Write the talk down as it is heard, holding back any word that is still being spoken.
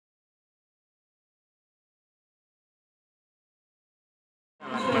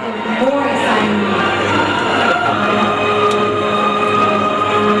more exciting.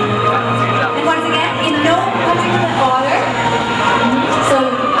 And once again, in no particular order. So,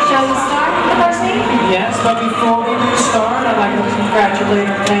 shall we start with the first thing? Yes, but before we do start, I'd like to congratulate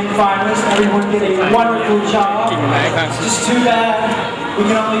our 10 finalists. Everyone did a wonderful job. It's just too bad we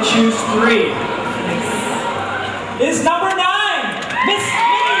can only choose 3. It's number 9, Miss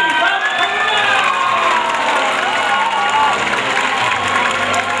Minnie from Korea.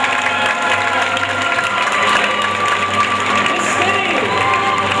 Miss Minnie.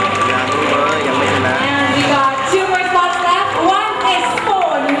 And we got 2 more spots left. One is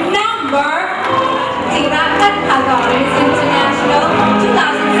for number Pattaya International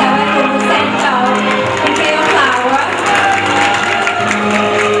 2007 representative Imperial Flower.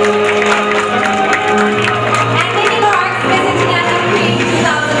 And Minnie Marks, Miss International Queen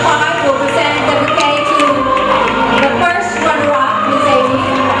 2005 will present the bouquet to the first runner-up, Miss Amy.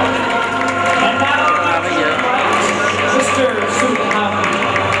 And now, Mr. Sukham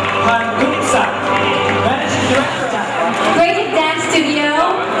Pangunsa, Managing Director. Great Dance Studio,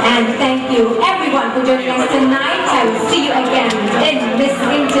 and thank you everyone for joining us tonight. I will see you again in Miss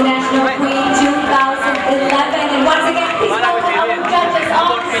International Queen 2011. And once again, please welcome our judges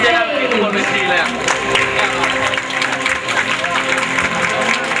on stage.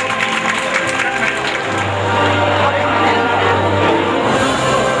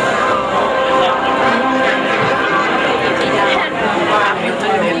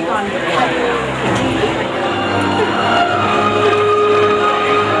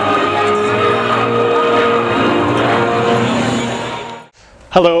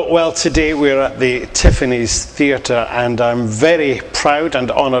 Hello, well today we're at the Tiffany's Theatre and I'm very proud and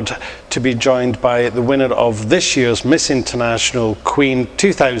honoured to be joined by the winner of this year's Miss International Queen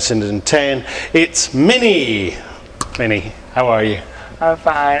 2010. It's Minnie! Minnie, how are you? I'm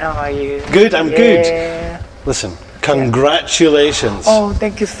fine, how are you? Good, I'm good. Listen, congratulations. Oh,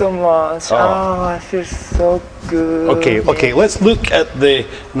 thank you so much. Oh, I feel so good. Okay, let's look at the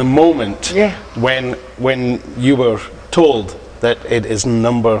moment when you were told that it is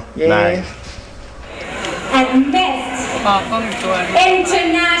number 9. And Miss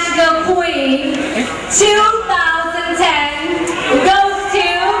International Queen 2010 goes to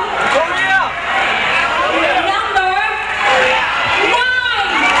number 9.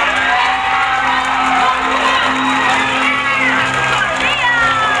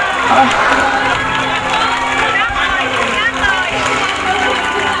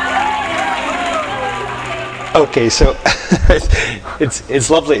 Okay, so it's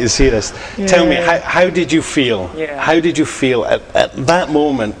lovely to see this. Tell me, how did you feel? How did you feel at that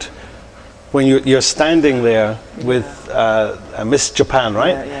moment when you're standing there with Miss Japan,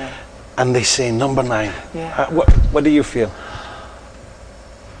 right? And they say number 9. What do you feel?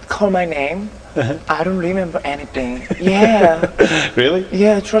 Call my name. I don't remember anything. Really?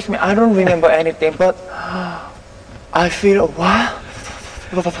 Yeah, trust me, I don't remember anything, but I feel what?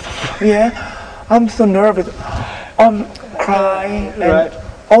 I'm so nervous. I'm crying and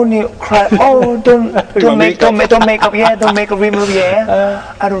only cry. Oh, don't make up. Don't make up. Remove.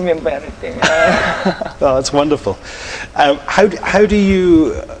 I don't remember anything. Oh, that's wonderful. How do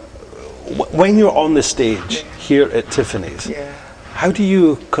you, when you're on the stage here at Tiffany's, how do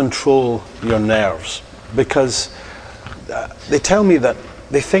you control your nerves? Because they tell me that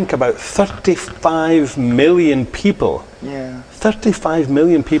they think about 35 million people. 35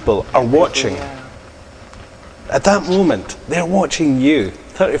 million people are watching. At that moment, they're watching you.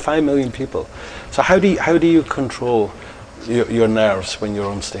 35 million people. So how do you control your nerves when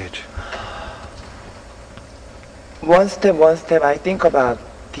you're on stage? One step. I think about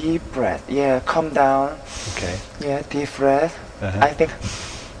deep breath. Calm down. Okay. Deep breath. I think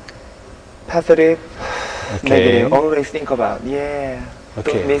positive, negative. Always think about.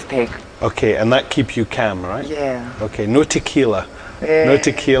 Don't mistake. Okay, and that keeps you calm, right? Okay, no tequila. No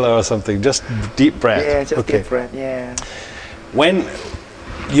tequila or something, just deep breath. Just deep breath, When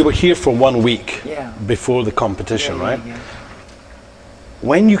you were here for 1 week before the competition, right?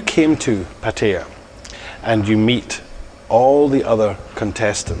 When you came to Pattaya and you meet all the other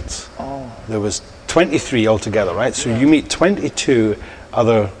contestants, there was 23 altogether, right? So you meet 22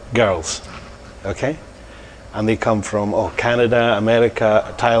 other girls, okay? And they come from Canada,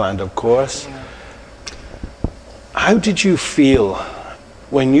 America, Thailand, of course. How did you feel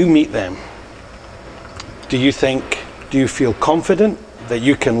when you meet them? Do you feel confident that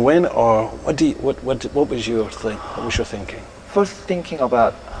you can win, or what was your thinking? First thinking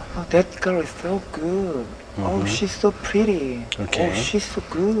about, oh, that girl is so good. Oh, she's so pretty. Oh, she's so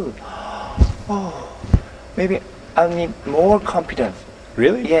good. Oh, maybe I need more confidence.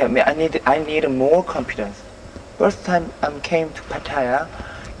 Really? Yeah, I need more confidence. First time I came to Pattaya,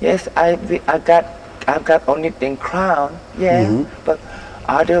 yes, I got only the crown, yeah, but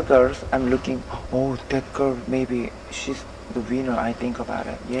other girls I'm looking, oh, that girl maybe she's the winner. I think about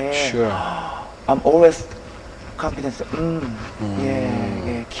it, yeah. Sure. I'm always confident.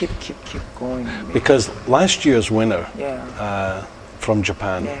 Yeah, keep going. Because last year's winner Yeah. from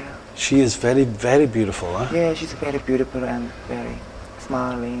Japan, Yeah. she is very, very beautiful, huh? Yeah, she's very beautiful and very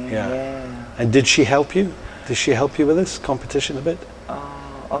smiling. Yeah. Yeah. And did she help you? Did she help you with this competition a bit?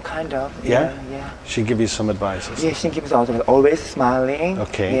 Kind of. Yeah? Yeah. She give you some advice? Yeah, she gives also always smiling.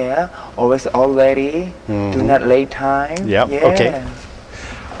 Okay. Yeah. Always all ready. Do not late time. Yeah. Yeah. Okay.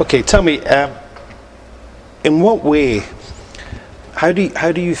 Okay. Tell me, in what way? How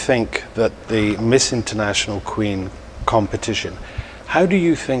do you think that the Miss International Queen competition? How do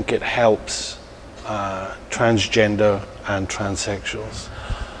you think it helps transgender and transsexuals?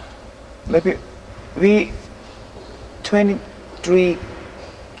 Maybe we 23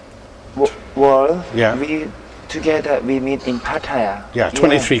 world. Yeah. We together we meet in Pattaya. Yeah,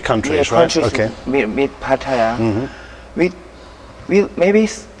 23 countries, yeah, right? Countries Okay. Meet Pattaya. We maybe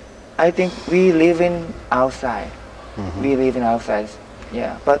I think we live in outside. We live in outside.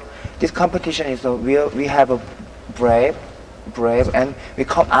 Yeah, but this competition is we have a brave, and we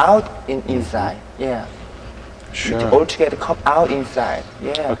come out inside. Yeah. Sure. We all together come out inside.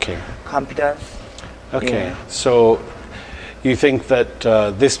 Yeah. Okay. Confidence. Okay. Yeah. So you think that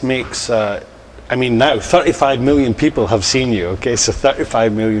this makes, I mean, now 35 million people have seen you, okay? So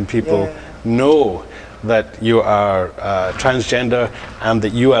 35 million people know that you are transgender and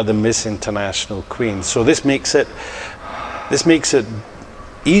that you are the Miss International Queen. So this makes it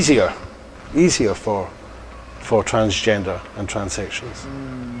easier for transgender and transsexuals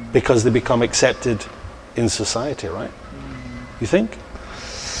because they become accepted in society, right? You think?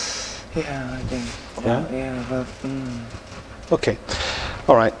 Yeah, I think. Yeah? Yeah, but. Okay,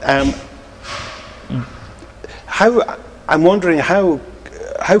 all right. I'm wondering how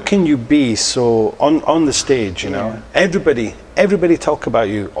can you be so on the stage? You know, everybody talk about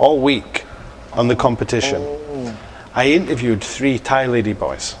you all week on the competition. I interviewed 3 Thai lady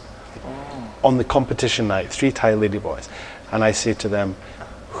boys on the competition night. 3 Thai lady boys, and I say to them,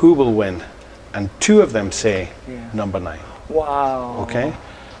 "Who will win?" And 2 of them say number 9. Wow. Okay.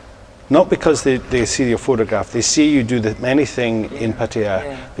 Not because they see your photograph, they see you do anything in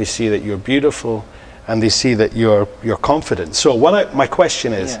Pattaya, they see that you're beautiful, and they see that you're confident. So my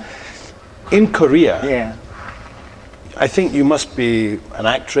question is, in Korea, I think you must be an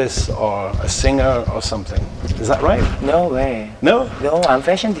actress or a singer or something. Is that right? No way. No? No, I'm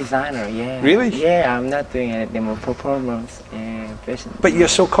fashion designer, yeah. Really? Yeah, I'm not doing any more performance. Yeah, fashion. But you're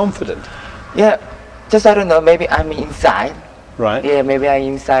so confident. Yeah, just I don't know, maybe I'm inside. Right. Yeah, maybe I'm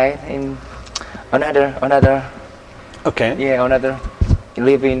inside in another. Okay. Yeah, another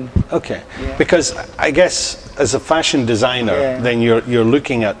living. Okay. Yeah. Because I guess as a fashion designer, then you're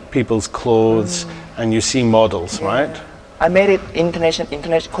looking at people's clothes and you see models, right? I made it international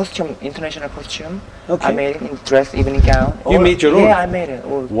costume. Okay. I made it in dress, evening gown. You made your own? Yeah, I made it.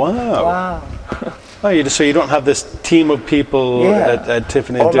 All. Wow. Wow. Oh, so you don't have this team of people at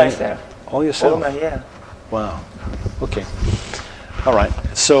Tiffany all doing myself. all yourself? Wow. Okay. All right.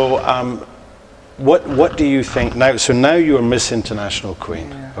 So, what do you think now? So now you're Miss International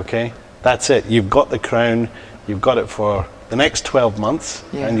Queen. Okay. That's it. You've got the crown. You've got it for the next 12 months,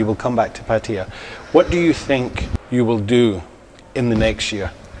 and you will come back to Pattaya. What do you think you will do in the next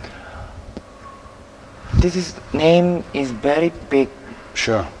year? This name is very big.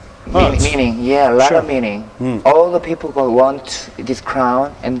 Sure. Meaning, a lot of meaning. All the people want this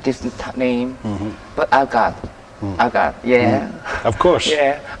crown and this name, but I got, Of course.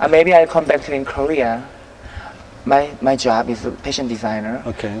 Yeah, maybe I'll come back to in Korea. My job is a fashion designer.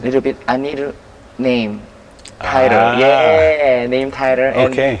 Okay. Little bit, I need a name, title. Name, title.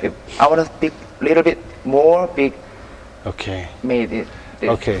 And I want to be little bit more big. Okay. Made it.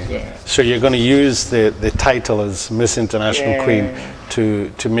 Okay. Yeah. So you're going to use the title as Miss International Queen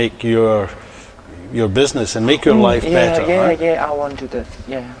to make your business and make your life better. Right? I want to do that.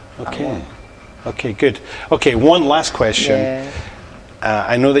 Yeah. Okay. Okay, good. Okay, one last question.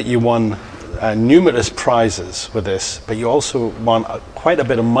 I know that you won numerous prizes with this, but you also won quite a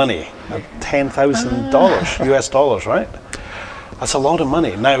bit of money, $10,000 US dollars, right? That's a lot of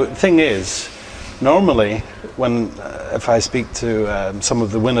money. Now, the thing is, normally, if I speak to some of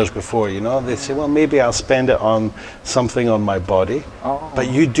the winners before, they say, well, maybe I'll spend it on something on my body.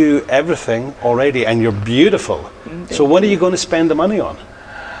 But you do everything already, and you're beautiful. So what are you going to spend the money on?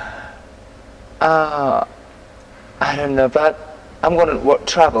 I don't know, but I'm gonna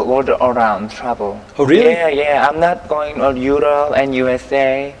travel, world around, travel. Oh, really? Yeah, yeah. I'm not going to Europe and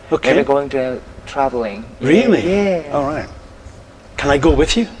USA. Okay. Maybe going to traveling. Really? Yeah. All right. Can I go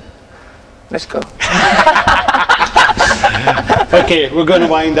with you? Let's go. Okay, we're going to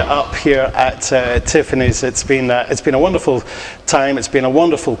wind it up here at Tiffany's. It's been a wonderful time. It's been a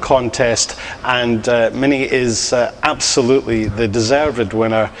wonderful contest, and Minnie is absolutely the deserved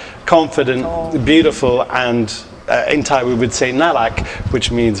winner. Confident, beautiful, and in Thai we would say narak,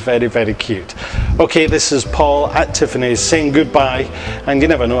 which means very, very cute. Okay, this is Paul at Tiffany's saying goodbye, and you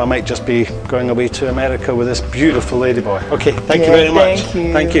never know, I might just be going away to America with this beautiful ladyboy. Okay, thank you very much. Thank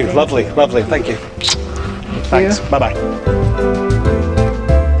you. Thank you. Lovely, lovely. Thank you. Thanks. Bye-bye.